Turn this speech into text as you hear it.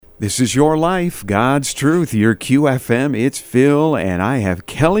This is your life, God's truth, your QFM. It's Phil, and I have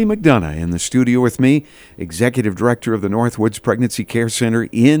Kelly McDonough in the studio with me, Executive Director of the Northwoods Pregnancy Care Center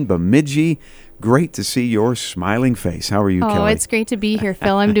in Bemidji. Great to see your smiling face. How are you, Kelly? Oh, it's great to be here,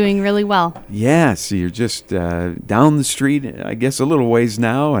 Phil. I'm doing really well. Yes, you're just down the street, I guess a little ways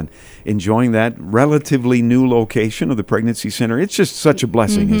now, and enjoying that relatively new location of the Pregnancy Center. It's just such a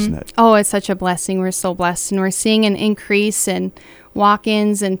blessing, isn't it? Oh, it's such a blessing. We're so blessed, and we're seeing an increase in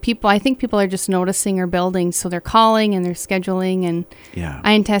walk-ins and people. I think people are just noticing our building, so they're calling and they're scheduling, and Yeah.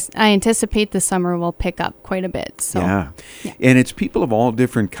 I anticipate the summer will pick up quite a bit. So Yeah. And it's people of all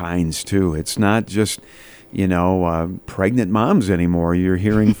different kinds, too. It's not just, pregnant moms anymore. You're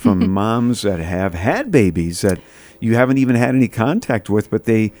hearing from moms that have had babies that you haven't even had any contact with, but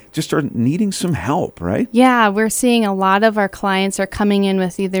they just are needing some help, right? Yeah, we're seeing a lot of our clients are coming in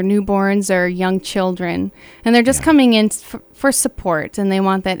with either newborns or young children, and they're just coming in for support, and they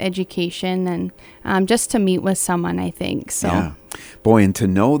want that education and just to meet with someone, I think. So, Yeah. Boy, and to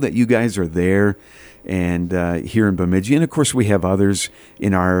know that you guys are there and here in Bemidji, and of course we have others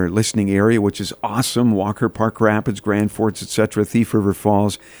in our listening area, which is awesome, Walker, Park Rapids, Grand Forks, etc., Thief River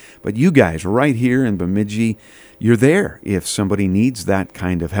Falls, but you guys right here in Bemidji, you're there if somebody needs that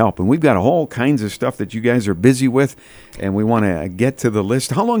kind of help. And we've got all kinds of stuff that you guys are busy with, and we want to get to the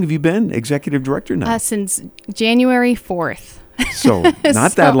list. How long have you been Executive Director now? Since January 4th. So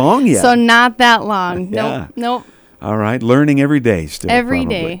not that long yet. So not that long. Yeah. Nope. All right, learning every day still. Every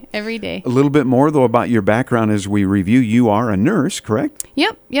probably. day. A little bit more, though, about your background as we review. You are a nurse, correct?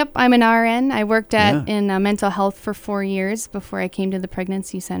 Yep. I'm an RN. I worked in mental health for 4 years before I came to the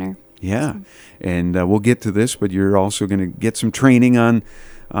pregnancy center. Yeah, and we'll get to this, but you're also going to get some training on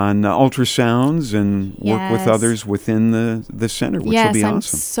ultrasounds and work with others within the center, which will be awesome. I'm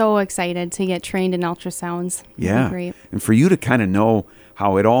so excited to get trained in ultrasounds. Yeah, great. And for you to kind of know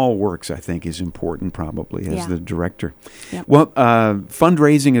how it all works, I think, is important probably as the director. Yep. Well,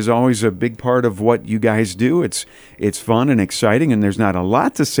 fundraising is always a big part of what you guys do. It's fun and exciting, and there's not a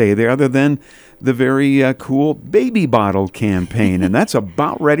lot to say there other than the very cool baby bottle campaign, and that's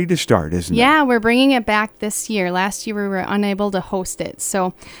about ready to start, isn't it? Yeah, we're bringing it back this year. Last year we were unable to host it.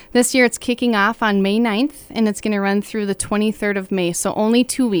 So this year it's kicking off on May 9th, and it's going to run through the 23rd of May. So only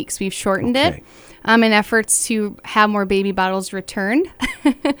 2 weeks. We've shortened it in efforts to have more baby bottles returned.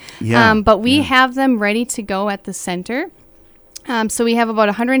 But we have them ready to go at the center. So we have about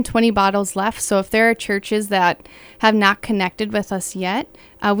 120 bottles left. So if there are churches that have not connected with us yet,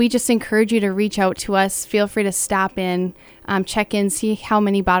 we just encourage you to reach out to us. Feel free to stop in, check in, see how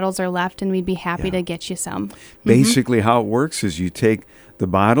many bottles are left, and we'd be happy to get you some. Basically, how it works is you take the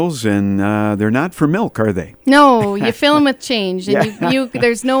bottles, and they're not for milk, are they? No, you fill them with change, and you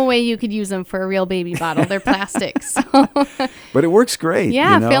there's no way you could use them for a real baby bottle. They're plastic. So. But it works great.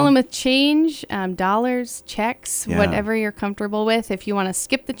 Yeah, fill them with change, dollars, checks, whatever you're comfortable with. If you want to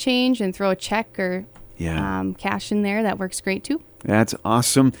skip the change and throw a check or cash in there, that works great too. That's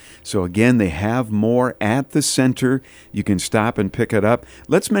awesome. So again, they have more at the center. You can stop and pick it up.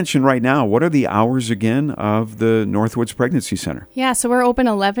 Let's mention right now, what are the hours again of the Northwoods Pregnancy Center? Yeah, so we're open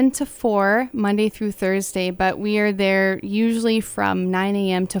 11 to 4, Monday through Thursday, but we are there usually from 9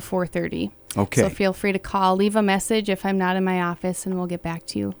 a.m. to 4:30. Okay. So feel free to call, leave a message if I'm not in my office, and we'll get back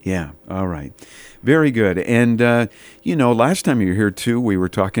to you. Yeah, all right. Very good. And, last time you were here, too, we were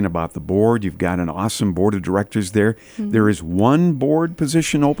talking about the board. You've got an awesome board of directors there. Mm-hmm. There is one board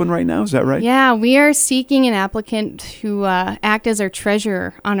position open right now. Is that right? Yeah, we are seeking an applicant to act as our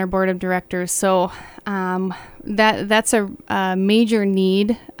treasurer on our board of directors. So that's a major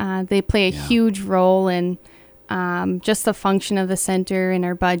need. They play a huge role in just the function of the center and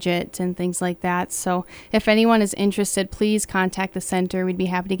our budget and things like that. So if anyone is interested, please contact the center. We'd be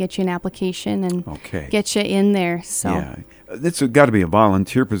happy to get you an application and get you in there. So yeah, it's got to be a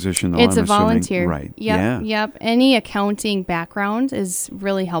volunteer position, though. It's I'm a volunteer, right? Yep. Any accounting background is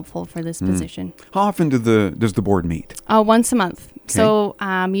really helpful for this position. How often does the board meet? Once a month. Okay. So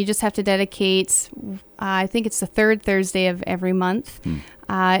you just have to dedicate. I think it's the third Thursday of every month.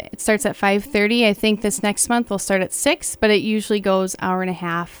 It starts at 5:30. I think this next month we'll start at 6, but it usually goes hour and a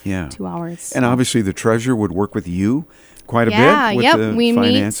half, 2 hours. And obviously the treasurer would work with you quite a bit with the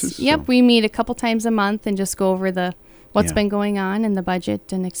finances. We meet a couple times a month and just go over what's been going on and the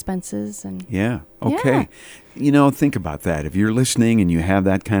budget and expenses. And think about that. If you're listening and you have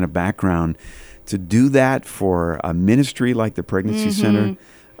that kind of background, to do that for a ministry like the Pregnancy Center,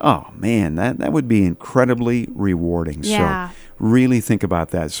 oh man, that would be incredibly rewarding. Yeah. So really think about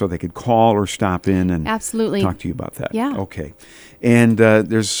that, so they could call or stop in and absolutely talk to you about that. Yeah. Okay. And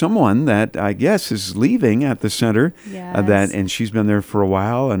there's someone that I guess is leaving at the center. Yes. And she's been there for a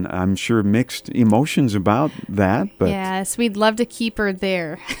while, and I'm sure mixed emotions about that. But yes, we'd love to keep her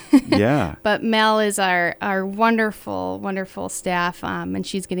there. yeah. But Mel is our wonderful, wonderful staff, and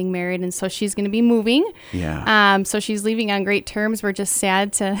she's getting married, and so she's going to be moving. Yeah. So she's leaving on great terms. We're just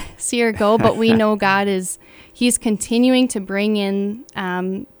sad to see her go, but we know He's continuing to bring in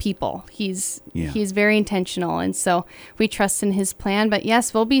people. He's very intentional, and so we trust in his plan. But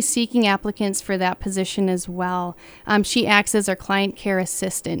yes, we'll be seeking applicants for that position as well. She acts as our client care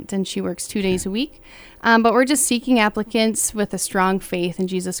assistant, and she works 2 days a week. But we're just seeking applicants with a strong faith in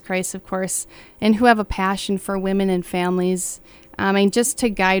Jesus Christ, of course, and who have a passion for women and families, and just to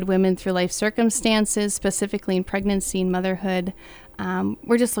guide women through life circumstances, specifically in pregnancy and motherhood.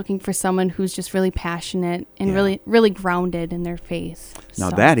 We're just looking for someone who's just really passionate and really grounded in their faith.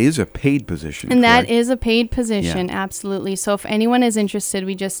 Now, that is a paid position. And correct? that is a paid position, absolutely. So if anyone is interested,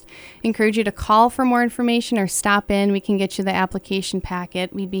 we just encourage you to call for more information or stop in. We can get you the application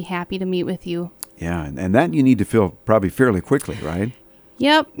packet. We'd be happy to meet with you. Yeah, and that you need to fill probably fairly quickly, right?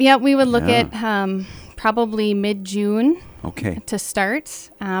 Yep. We would look at probably mid-June. Okay. To start,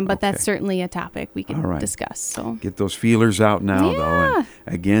 but that's certainly a topic we can discuss. So get those feelers out now, though. And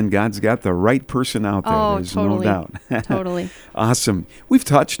again, God's got the right person out there. There's totally. no doubt. Totally. Awesome. We've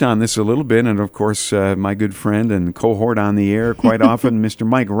touched on this a little bit, and of course, my good friend and cohort on the air quite often, Mr.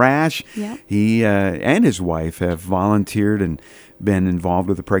 Mike Rash. Yep. He and his wife have volunteered and been involved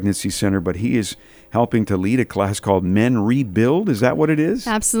with the Pregnancy Center, but he is helping to lead a class called Men Rebuild. Is that what it is?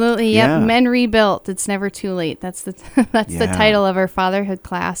 Absolutely. Yep. Yeah. Men Rebuilt. It's never too late. That's the the title of our fatherhood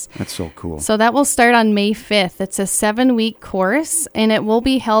class. That's so cool. So that will start on May 5th. It's a 7-week course, and it will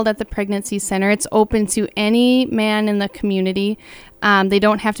be held at the Pregnancy Center. It's open to any man in the community. They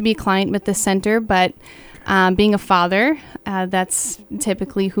don't have to be a client with the center, but being a father, that's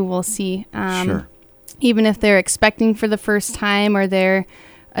typically who we'll see. Sure. Even if they're expecting for the first time, or they're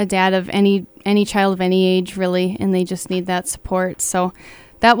a dad of any child of any age, really, and they just need that support. So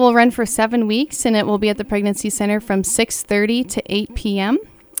that will run for 7 weeks, and it will be at the Pregnancy Center from 6:30 to 8 p.m.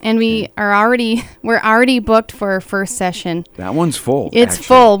 And we're already booked for our first session. That one's full. It's actually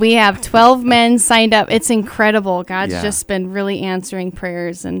full. We have 12 men signed up. It's incredible. God's just been really answering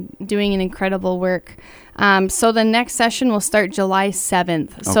prayers and doing an incredible work. So the next session will start July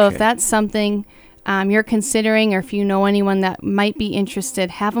 7th. So if that's something you're considering, or if you know anyone that might be interested,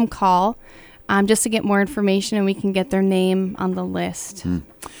 have them call just to get more information, and we can get their name on the list.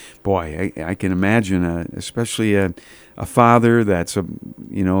 Boy, I can imagine, especially a father that's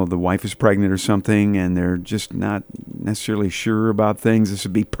the wife is pregnant or something, and they're just not necessarily sure about things. This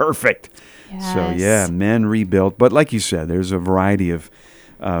would be perfect. Yes. So Men Rebuilt. But like you said, there's a variety of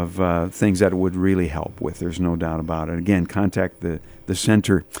things that it would really help with. There's no doubt about it. Again, contact the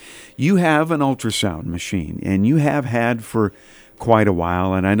center. You have an ultrasound machine, and you have had for quite a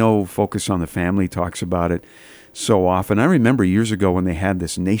while, and I know Focus on the Family talks about it so often. I remember years ago when they had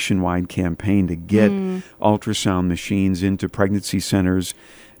this nationwide campaign to get ultrasound machines into pregnancy centers.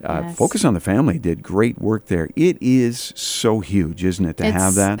 Focus on the Family did great work there. It is so huge, isn't it, to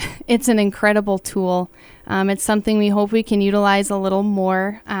have that? It's an incredible tool. It's something we hope we can utilize a little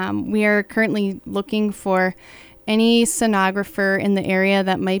more. We are currently looking for any sonographer in the area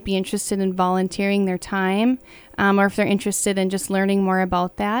that might be interested in volunteering their time, or if they're interested in just learning more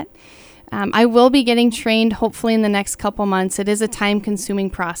about that. I will be getting trained hopefully in the next couple months. It is a time-consuming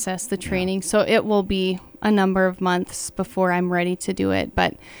process, the training, so it will be a number of months before I'm ready to do it.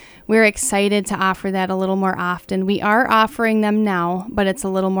 But we're excited to offer that a little more often. We are offering them now, but it's a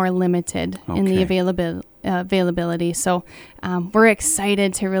little more limited in the availability. So we're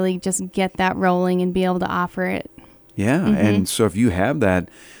excited to really just get that rolling and be able to offer it. Yeah, and so if you have that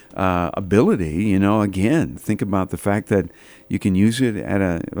ability, again, think about the fact that you can use it at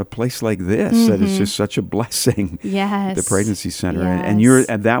a place like this. That is just such a blessing. Yes, the Pregnancy Center, yes.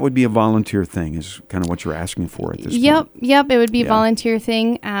 and that would be a volunteer thing, is kind of what you're asking for at this point. Yep, it would be a volunteer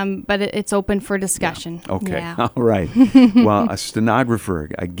thing, but it's open for discussion. Yeah. Okay, all right. Well, a stenographer,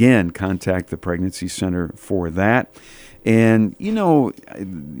 again, contact the Pregnancy Center for that. And,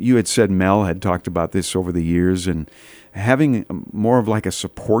 you had said Mel had talked about this over the years, and having more of like a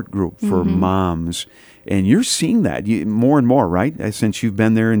support group for moms. And you're seeing that more and more, right? Since you've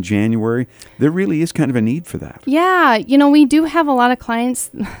been there in January, there really is kind of a need for that. Yeah. We do have a lot of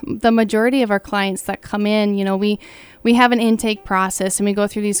clients, the majority of our clients that come in, we have an intake process and we go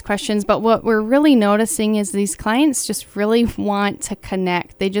through these questions. But what we're really noticing is these clients just really want to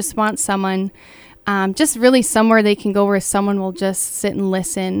connect. They just want someone, just really somewhere they can go where someone will just sit and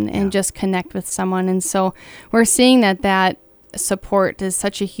listen and just connect with someone. And so we're seeing that support is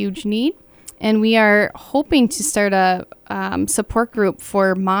such a huge need. And we are hoping to start a support group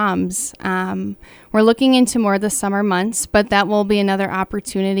for moms. We're looking into more the summer months, but that will be another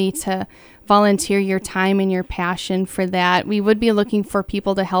opportunity to volunteer your time and your passion for that. We would be looking for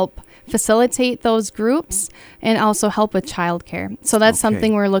people to help facilitate those groups and also help with childcare. So that's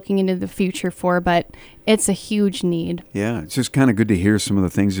something we're looking into the future for, but it's a huge need. Yeah, it's just kind of good to hear some of the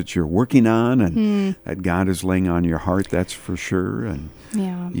things that you're working on and that God is laying on your heart, that's for sure. And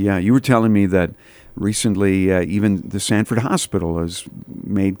yeah, you were telling me that recently even the Sanford Hospital has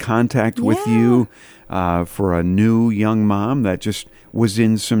made contact with you for a new young mom that just was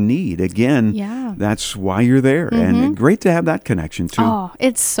in some need. Again, that's why you're there. And great to have that connection too. Oh,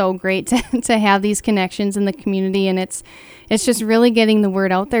 it's so great to have these connections in the community, and it's just really getting the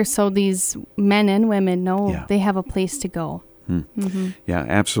word out there so these men and women know they have a place to go. Yeah,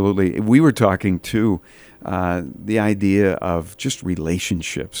 absolutely. We were talking too, the idea of just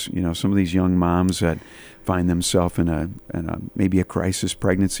relationships. You know, some of these young moms that find themselves in a maybe a crisis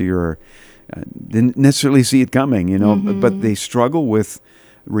pregnancy or didn't necessarily see it coming, you know, but they struggle with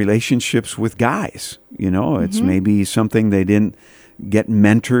relationships with guys. You know, it's maybe something they didn't get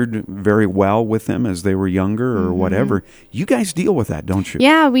mentored very well with them as they were younger or whatever. You guys deal with that, don't you?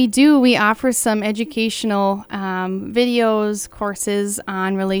 Yeah, we do. We offer some educational videos, courses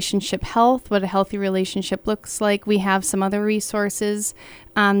on relationship health, what a healthy relationship looks like. We have some other resources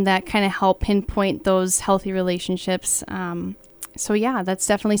that kind of help pinpoint those healthy relationships. So yeah, that's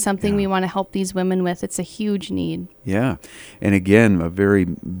definitely something we want to help these women with. It's a huge need. Yeah. And again, a very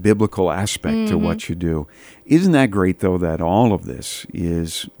biblical aspect to what you do. Isn't that great, though, that all of this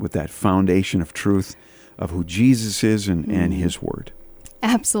is with that foundation of truth of who Jesus is and his word?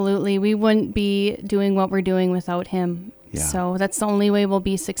 Absolutely. We wouldn't be doing what we're doing without him. Yeah. So that's the only way we'll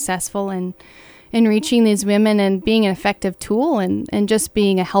be successful in reaching these women and being an effective tool and just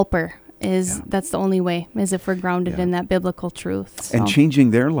being a helper. That's the only way, is if we're grounded in that biblical truth. So. And changing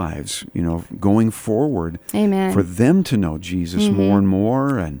their lives, you know, going forward. Amen. For them to know Jesus more and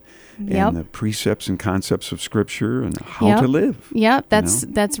more and the precepts and concepts of Scripture and how to live. Yep,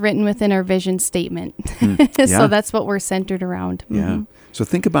 that's written within our vision statement. So that's what we're centered around. Yeah. So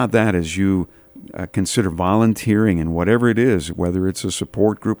think about that as you consider volunteering and whatever it is, whether it's a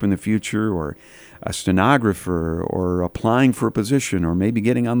support group in the future or a stenographer or applying for a position or maybe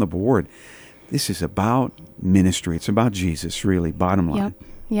getting on the board. This is about ministry. It's about Jesus, really, bottom line.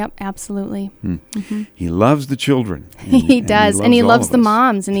 Yep, absolutely. He loves the children. He does. And he loves the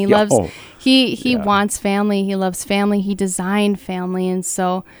moms. And he loves, he wants family. He loves family. He designed family. And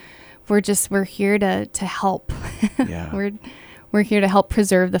so we're here to help. We're here to help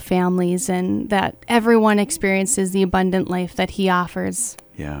preserve the families and that everyone experiences the abundant life that he offers.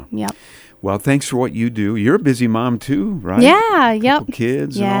 Yeah. Yep. Well, thanks for what you do. You're a busy mom too, right? Yeah, Couple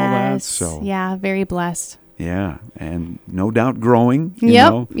kids and all that. So yeah, very blessed. Yeah, and no doubt growing. You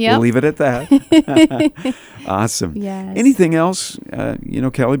know, we'll leave it at that. Awesome. Yes. Anything else,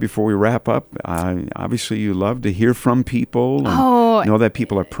 Kelly, before we wrap up? Obviously, you love to hear from people and know that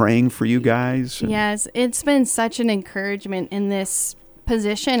people are praying for you guys. Yes, it's been such an encouragement in this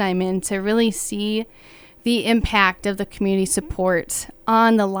position I'm in to really see the impact of the community support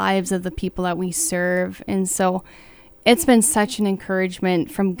on the lives of the people that we serve. And so it's been such an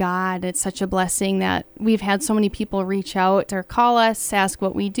encouragement from God. It's such a blessing that we've had so many people reach out or call us, ask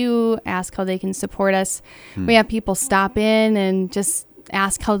what we do, ask how they can support us. We have people stop in and just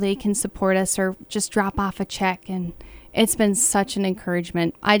ask how they can support us or just drop off a check. And it's been such an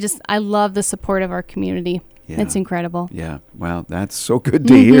encouragement. I love the support of our community. Yeah. It's incredible. Yeah. Well, that's so good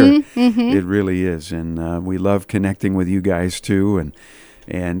to hear. It really is. And we love connecting with you guys too.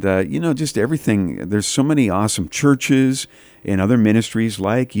 And just everything. There's so many awesome churches and other ministries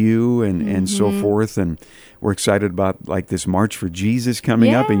like you and so forth. And we're excited about like this March for Jesus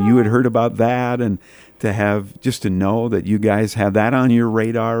coming up. And you had heard about that, and to know that you guys have that on your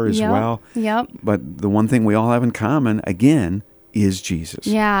radar as well. Yep. But the one thing we all have in common, again, is Jesus.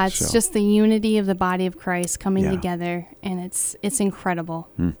 Yeah, it's just the unity of the body of Christ coming together, and it's incredible.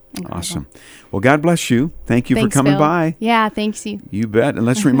 Incredible. Awesome. Well, God bless you. Thanks for coming Phil. by. Yeah, thanks you. You bet. And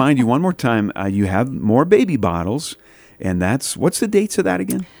let's remind you one more time, you have more baby bottles, and what's the dates of that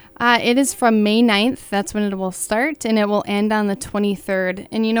again? It is from May 9th. That's when it will start, and it will end on the 23rd.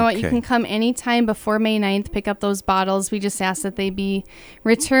 And you know what? You can come anytime before May 9th, pick up those bottles. We just ask that they be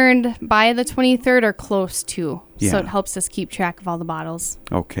returned by the 23rd or close to. Yeah. So it helps us keep track of all the bottles.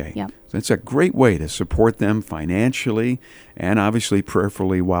 Okay. Yep. That's a great way to support them financially and obviously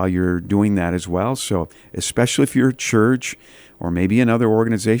prayerfully while you're doing that as well. So especially if you're a church or maybe another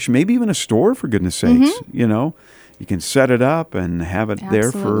organization, maybe even a store, for goodness sakes, you can set it up and have it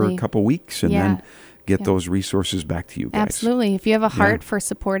there for a Absolutely. couple weeks and Yeah. then get those resources back to you guys. Absolutely. If you have a heart for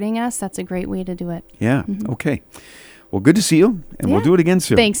supporting us, that's a great way to do it. Yeah. Okay. Well, good to see you, and we'll Yeah. do it again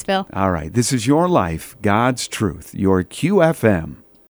soon. Thanks, Phil. All right. This is Your Life, God's Truth, your QFM.